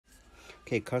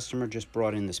Okay, customer just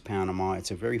brought in this Panama.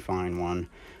 It's a very fine one,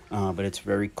 but it's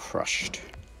very crushed.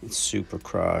 It's super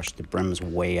crushed. The brim's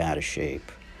way out of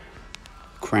shape.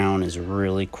 Crown is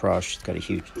really crushed. It's got a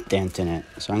huge dent in it.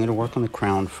 So I'm going to work on the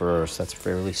crown first. That's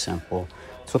fairly simple.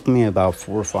 It took me about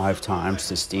 4 or 5 times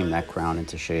to steam that crown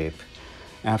into shape.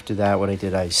 After that, what I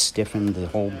did, I stiffened the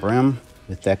whole brim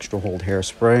with extra hold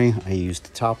hairspray. I used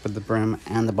the top of the brim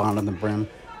and the bottom of the brim.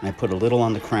 And I put a little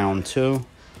on the crown too,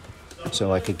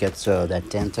 so I could get that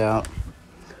dent out.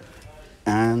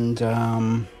 And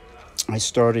I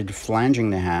started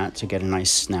flanging the hat to get a nice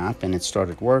snap, and it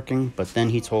started working. But then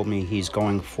he told me he's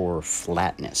going for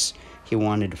flatness. He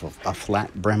wanted a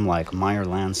flat brim like Meyer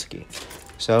Lansky.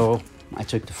 So I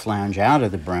took the flange out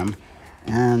of the brim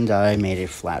and I made it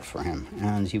flat for him,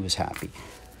 and he was happy.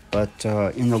 But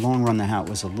in the long run, the hat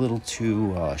was a little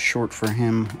too short for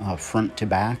him, front to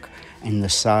back, and the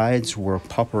sides were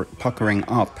puckering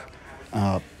up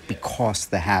because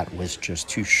the hat was just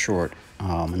too short.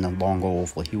 And the long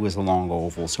oval, he was a long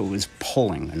oval, so it was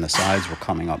pulling, and the sides were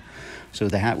coming up. So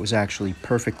the hat was actually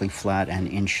perfectly flat and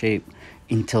in shape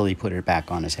until he put it back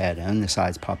on his head, and the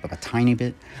sides popped up a tiny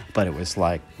bit, but it was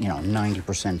like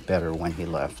 90% better when he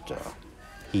left.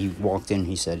 He walked in,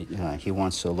 he said he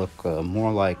wants to look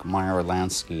more like Meyer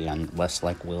Lansky and less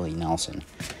like Willie Nelson,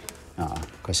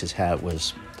 because his hat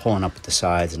was pulling up at the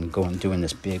sides and doing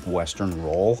this big western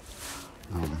roll.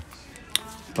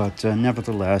 But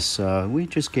nevertheless, we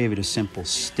just gave it a simple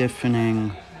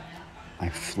stiffening. I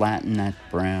flattened that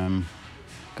brim,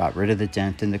 got rid of the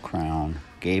dent in the crown,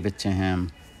 gave it to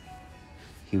him.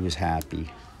 He was happy.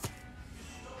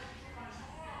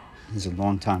 He's a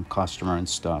long-time customer and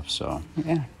stuff, so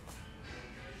yeah.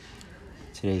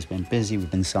 Today's been busy. We've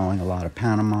been selling a lot of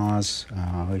Panamas.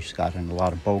 We've just gotten a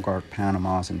lot of Bogart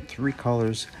Panamas in 3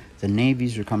 colors. The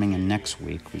navies are coming in next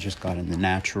week. We just got in the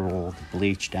natural, the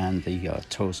bleached, and the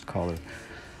toast color.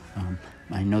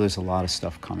 I know there's a lot of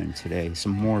stuff coming today.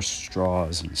 Some more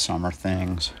straws and summer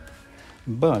things.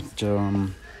 But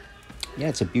yeah,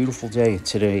 it's a beautiful day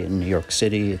today in New York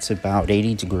City. It's about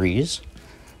 80 degrees.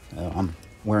 I'm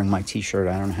wearing my t-shirt.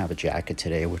 I don't have a jacket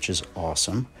today, which is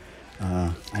awesome.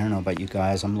 I don't know about you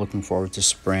guys. I'm looking forward to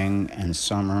spring and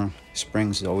summer.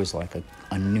 Spring's always like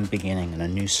a new beginning and a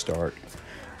new start.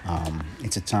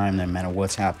 It's a time, no matter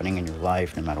what's happening in your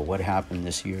life, no matter what happened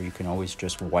this year, you can always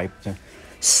just wipe the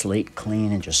slate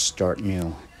clean and just start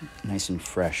new, nice and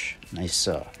fresh. Nice,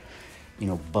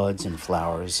 buds and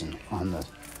flowers and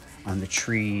on the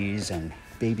trees, and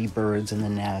baby birds in the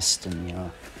nest,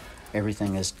 and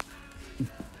everything is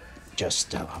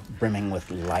just brimming with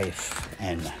life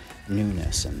and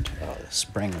newness, and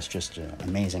spring is just an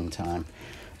amazing time.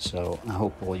 So I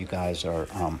hope all you guys are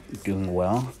doing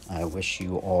well. I wish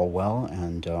you all well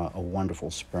and a wonderful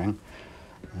spring.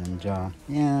 And yeah,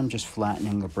 I'm just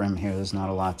flattening the brim here. There's not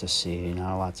a lot to see,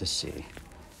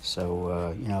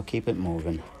 So, keep it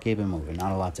moving.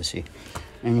 Not a lot to see.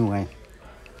 Anyway,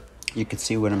 you can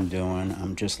see what I'm doing.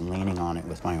 I'm just leaning on it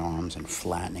with my arms and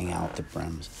flattening out the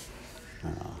brims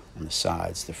on the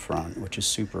sides, the front, which is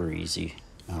super easy.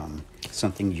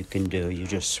 Something you can do. You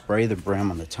just spray the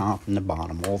brim on the top and the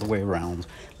bottom all the way around.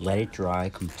 Let it dry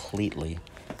completely.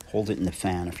 Hold it in the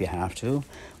fan if you have to.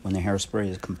 When the hairspray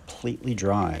is completely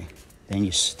dry, then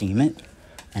you steam it,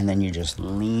 and then you just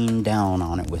lean down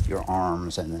on it with your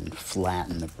arms and then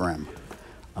flatten the brim.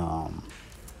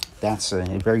 That's a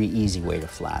very easy way to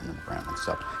flatten the brim and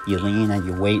stuff. You lean and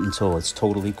you wait until it's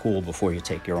totally cool before you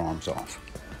take your arms off.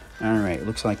 All right,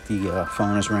 looks like the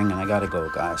phone is ringing. I gotta go,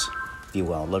 guys. Be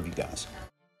well. Love you guys.